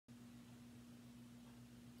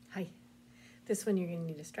Hi. This one you're going to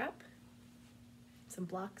need a strap, some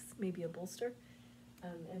blocks, maybe a bolster,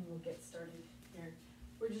 and we'll get started here.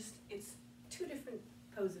 It's two different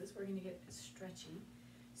poses. We're going to get stretchy.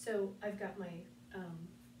 So I've got my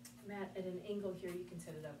mat at an angle here. You can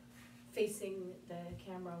set it up facing the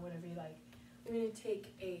camera, whatever you like. We're going to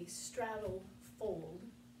take a straddle fold,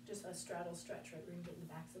 just a straddle stretch, right? We're going to get in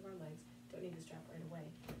the backs of our legs. Don't need the strap right away,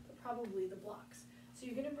 but probably the blocks. So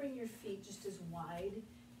you're going to bring your feet just as wide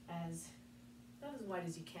as, not as wide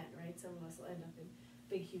as you can, right? Some of us will end up in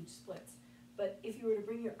big, huge splits. But if you were to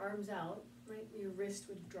bring your arms out, right, your wrist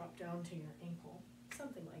would drop down to your ankle,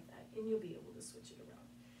 something like that, and you'll be able to switch it around.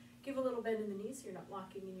 Give a little bend in the knees so you're not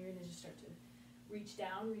locking, and you're going to just start to reach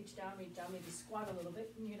down, reach down, reach down, maybe squat a little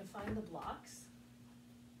bit, and you're going to find the blocks.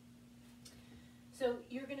 So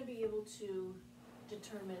you're going to be able to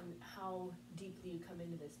determine how deeply you come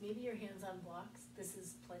into this. Maybe your hands on blocks, this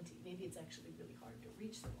is plenty. Maybe it's actually really hard to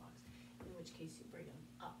reach the blocks, in which case you bring them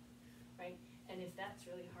up, right? And if that's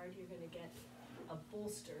really hard, you're going to get a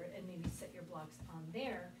bolster and maybe set your blocks on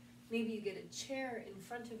there. Maybe you get a chair in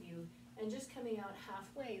front of you and just coming out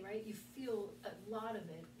halfway, right? You feel a lot of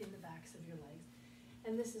it in the backs of your legs.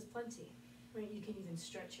 And this is plenty, right? You can even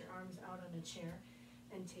stretch your arms out on a chair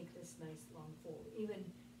and take this nice long fold. Even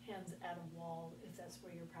hands at a wall, if that's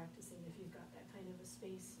where you're practicing, if you've got that kind of a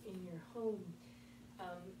space in your home,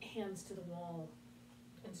 hands to the wall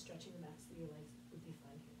and stretching the backs of your legs would be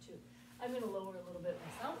fine here too. I'm going to lower a little bit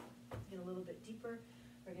myself, get a little bit deeper,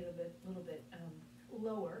 or get a little bit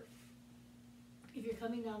lower. If you're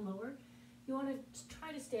coming down lower, you want to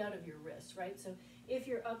try to stay out of your wrists, right? So if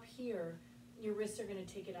you're up here, your wrists are going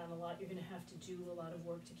to take it on a lot. You're going to have to do a lot of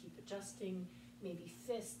work to keep adjusting, maybe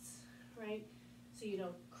fists, right? So you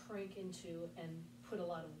don't crank into and put a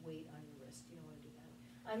lot of weight on your wrist. You don't want to do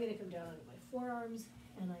that. I'm going to come down onto my forearms,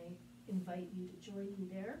 and I invite you to join me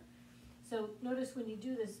there. So notice when you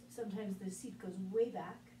do this, sometimes the seat goes way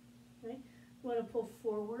back, right? You want to pull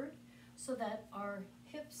forward so that our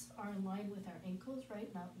hips are in line with our ankles,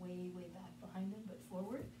 right? Not way, way back behind them, but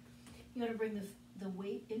forward. You want to bring the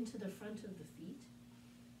weight into the front of the feet.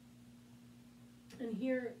 And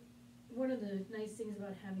here, one of the nice things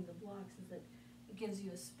about having the blocks is that it gives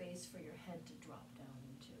you a space for your head to drop down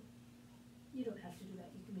into. You don't have to do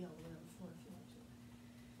that. You can be all the way on the floor if you want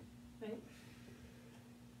to. Right?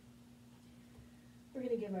 We're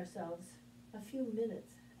going to give ourselves a few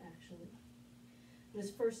minutes, actually.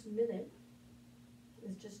 This first minute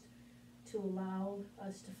is just to allow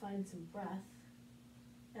us to find some breath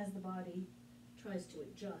as the body tries to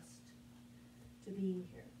adjust to being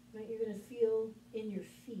here. Right? You're going to feel in your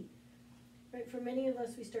feet. Right? For many of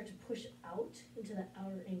us, we start to push out into the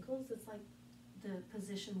outer ankles. It's like the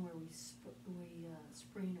position where we sprain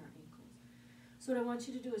our ankles. So what I want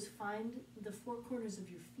you to do is find the four corners of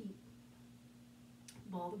your feet.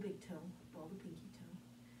 Ball the big toe, ball the pinky toe.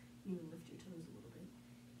 You can lift your toes a little bit.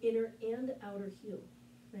 Inner and outer heel.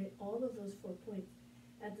 Right? All of those 4 points.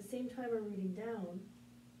 At the same time, we're rooting down.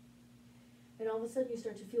 And all of a sudden, you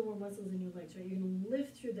start to feel more muscles in your legs. Right? You're going to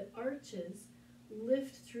lift through the arches.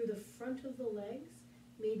 Lift through the front of the legs,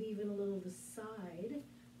 maybe even a little the side,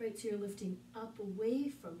 right? So you're lifting up away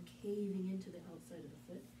from caving into the outside of the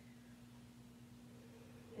foot.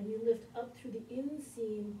 And you lift up through the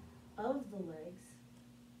inseam of the legs.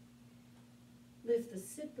 Lift the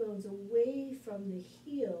sit bones away from the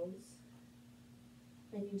heels,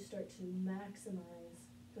 and you start to maximize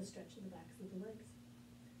the stretch in the backs of the legs,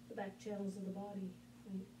 the back channels of the body,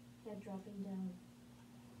 right? Head dropping down.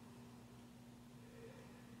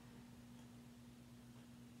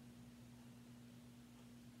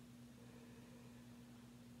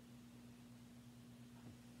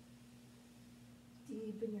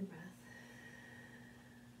 Deepen your breath.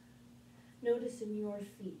 Notice in your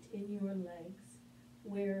feet, in your legs,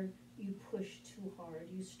 where you push too hard,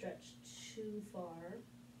 you stretch too far,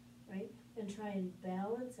 right? And try and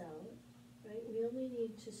balance out, right? We only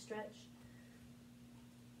need to stretch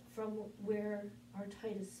from where our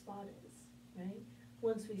tightest spot is, right?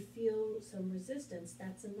 Once we feel some resistance,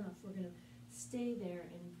 that's enough. We're going to stay there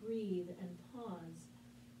and breathe and pause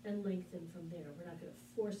and lengthen from there. We're not going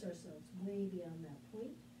to force ourselves way beyond that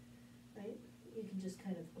point, right? You can just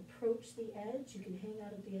kind of approach the edge. You can hang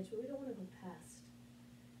out at the edge, but we don't want to go past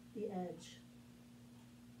the edge.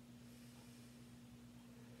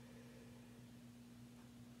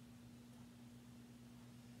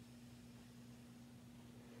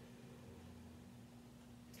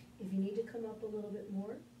 If you need to come up a little bit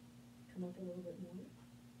more, come up a little bit more,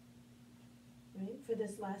 right? For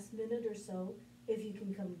this last minute or so, if you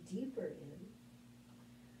can come deeper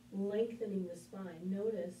in, lengthening the spine.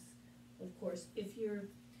 Notice, of course, if you're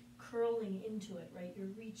curling into it, right?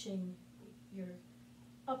 You're reaching your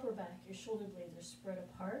upper back, your shoulder blades are spread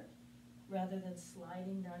apart rather than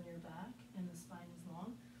sliding down your back and the spine is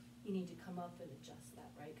long. You need to come up and adjust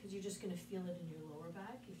that, right? Because you're just going to feel it in your lower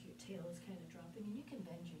back if your tail is kind of dropping, and you can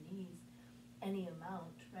bend your knees any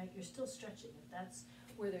amount, right? You're still stretching. If that's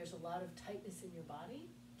where there's a lot of tightness in your body,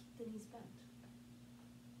 keep the knees bent.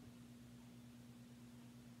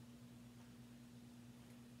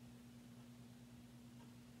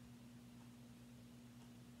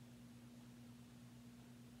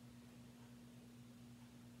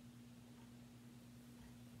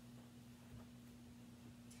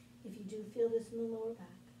 If you do feel this in the lower back,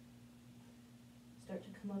 start to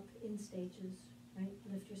come up in stages, right?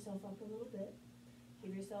 Lift yourself up a little bit.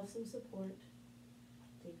 Give yourself some support.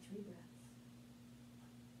 Take 3 breaths.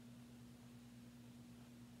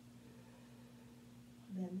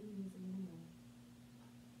 Bend the knees a little more.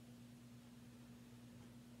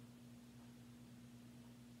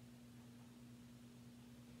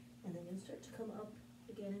 And then you'll start to come up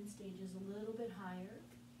again in stages a little bit higher.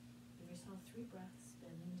 Give yourself 3 breaths.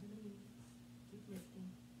 Bend into the knees. Keep lifting.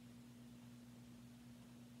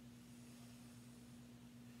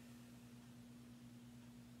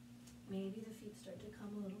 Maybe the feet start to come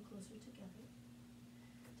a little closer together,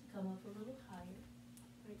 to come up a little higher,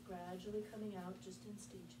 right? Gradually coming out just in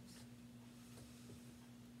stages.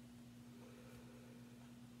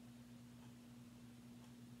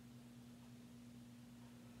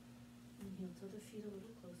 And heel to the feet a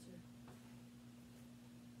little closer.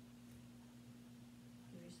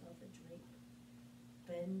 Give yourself a drape.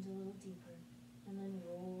 Bend a little deeper, and then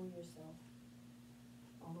roll yourself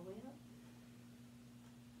all the way up.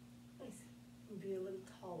 Nice. And be a little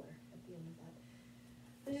taller at the end of that.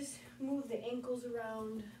 And just move the ankles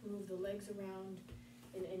around, move the legs around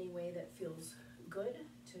in any way that feels good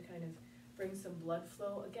to kind of bring some blood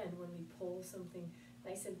flow. Again, when we pull something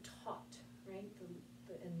nice and taut, right,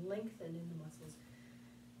 and lengthen in the muscles.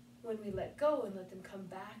 When we let go and let them come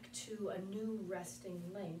back to a new resting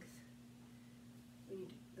length,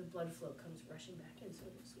 the blood flow comes rushing back in. So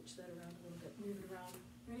we'll switch that around a little bit, move it around.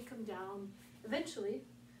 You're going to come down. Eventually,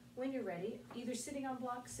 when you're ready, either sitting on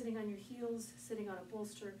blocks, sitting on your heels, sitting on a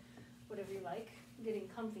bolster, whatever you like, getting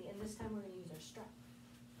comfy. And this time we're going to use our strap.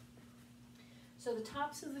 So the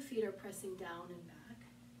tops of the feet are pressing down and back.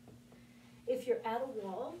 If you're at a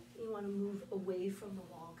wall, you want to move away from the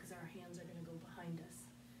wall because our hands are going to go behind us.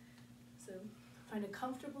 So find a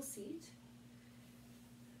comfortable seat.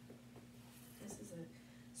 This is a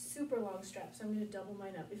super long strap, so I'm going to double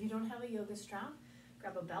mine up. If you don't have a yoga strap,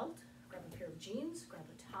 grab a belt, grab a pair of jeans, grab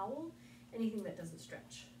a towel, anything that doesn't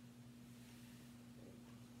stretch.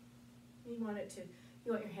 You want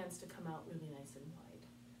your hands to come out really nice and wide,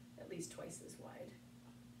 at least twice as wide,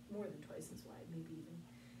 more than twice as wide, maybe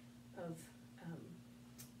even, of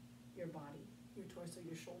your body, your torso,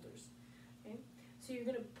 your shoulders. Okay? So you're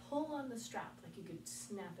going to pull on the strap like you could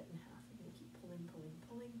snap it in half. You're going to keep pulling, pulling,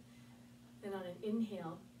 pulling. And on an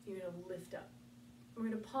inhale, you're going to lift up. We're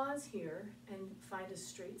going to pause here and find a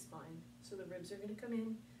straight spine. So the ribs are going to come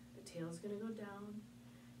in, the tail's going to go down.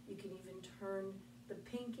 You can even turn the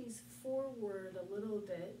pinkies forward a little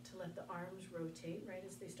bit to let the arms rotate, right,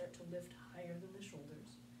 as they start to lift higher than the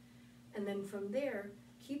shoulders. And then from there,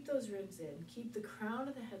 keep those ribs in, keep the crown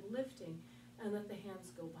of the head lifting, and let the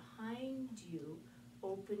hands go behind you,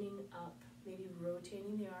 opening up, maybe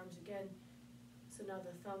rotating the arms again. So now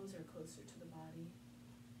the thumbs are closer to the body.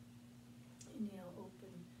 Inhale,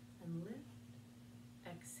 open and lift.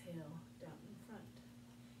 Exhale, down in front.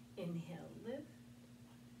 Inhale, lift,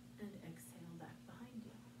 and exhale back behind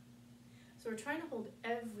you. So we're trying to hold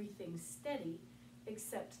everything steady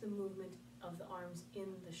except the movement of the arms in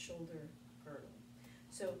the shoulder girdle.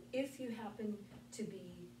 So if you happen to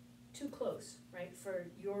be too close, right, for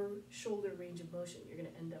your shoulder range of motion, you're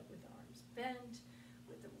going to end up with the arms bent,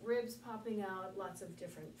 with the ribs popping out, lots of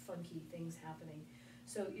different funky things happening.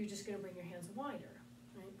 So you're just going to bring your hands wider,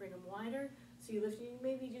 right? Bring them wider. So you lift, you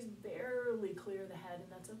maybe just barely clear the head,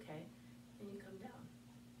 and that's okay. And you come down.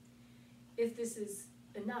 If this is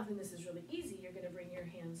enough, and this is really easy, you're going to bring your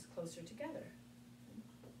hands closer together.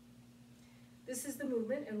 This is the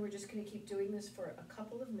movement, and we're just going to keep doing this for a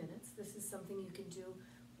couple of minutes. This is something you can do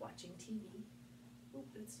watching TV. Oop,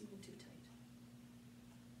 it's even too tight.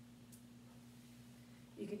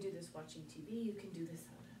 You can do this watching TV. You can do this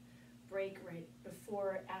on a break right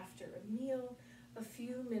before, after a meal. A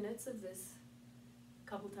few minutes of this a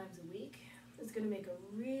couple times a week is going to make a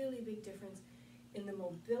really big difference in the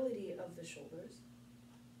mobility of the shoulders.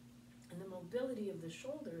 And the mobility of the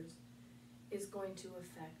shoulders is going to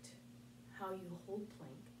affect how you hold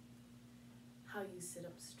plank, how you sit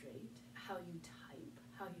up straight, how you type,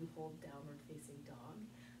 how you hold downward facing dog,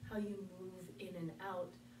 how you move in and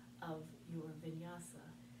out of your vinyasa,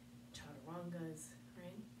 chaturangas,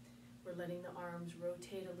 right? We're letting the arms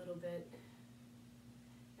rotate a little bit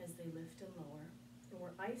as they lift and lower, and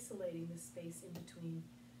we're isolating the space in between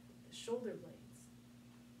the shoulder blades.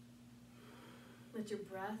 Let your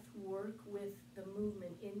breath work with the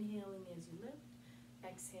movement, inhaling as you lift,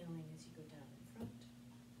 exhaling as you go down in front,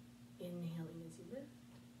 inhaling as you lift,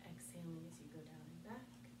 exhaling as you go down and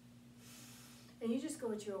back. And you just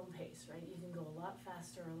go at your own pace, right? You can go a lot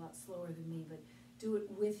faster or a lot slower than me, but do it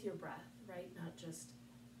with your breath, right? Not just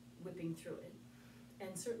whipping through it,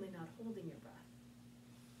 and certainly not holding your breath.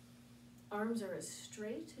 Arms are as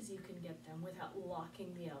straight as you can get them without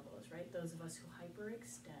locking the elbows, right? Those of us who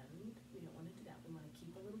hyperextend, we don't want to do that. We want to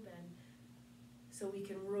keep a little bend so we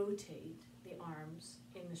can rotate the arms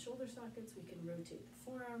in the shoulder sockets. We can rotate the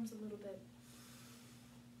forearms a little bit.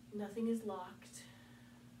 Nothing is locked.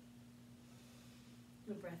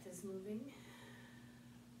 The breath is moving.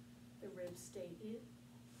 The ribs stay in.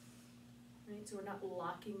 Right? So we're not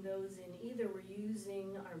locking those in either. We're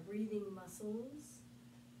using our breathing muscles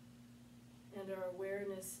and our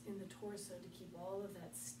awareness in the torso to keep all of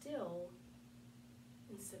that still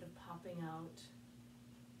instead of popping out.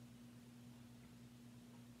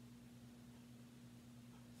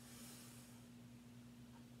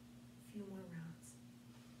 A few more rounds.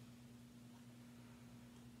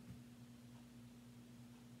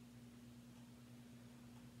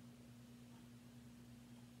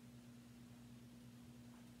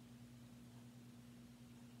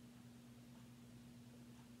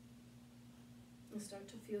 And start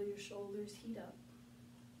to feel your shoulders heat up.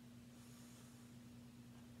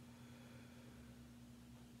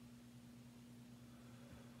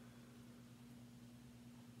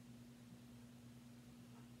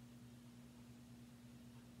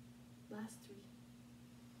 Last 3.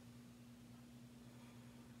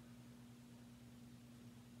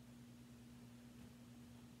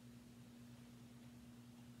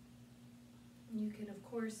 You can, of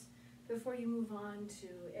course, before you move on to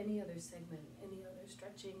any other segment, any other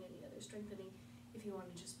stretching, any other strengthening, if you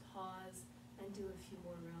want to just pause and do a few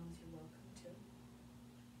more rounds, you're welcome to.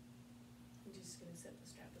 I'm just going to set the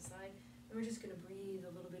strap aside, and we're just going to breathe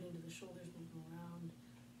a little bit into the shoulders, move them around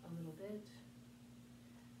a little bit.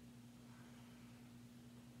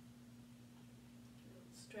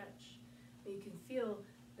 Stretch. You can feel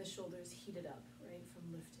the shoulders heated up, right,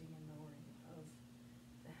 from lifting and lowering of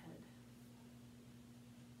the head.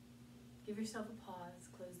 Give yourself a pause,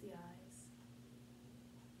 close the eyes.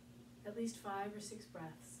 At least 5 or 6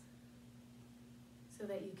 breaths so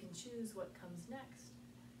that you can choose what comes next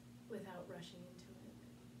without rushing into it.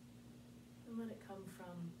 And let it come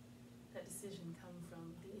from, that decision come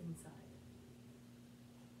from the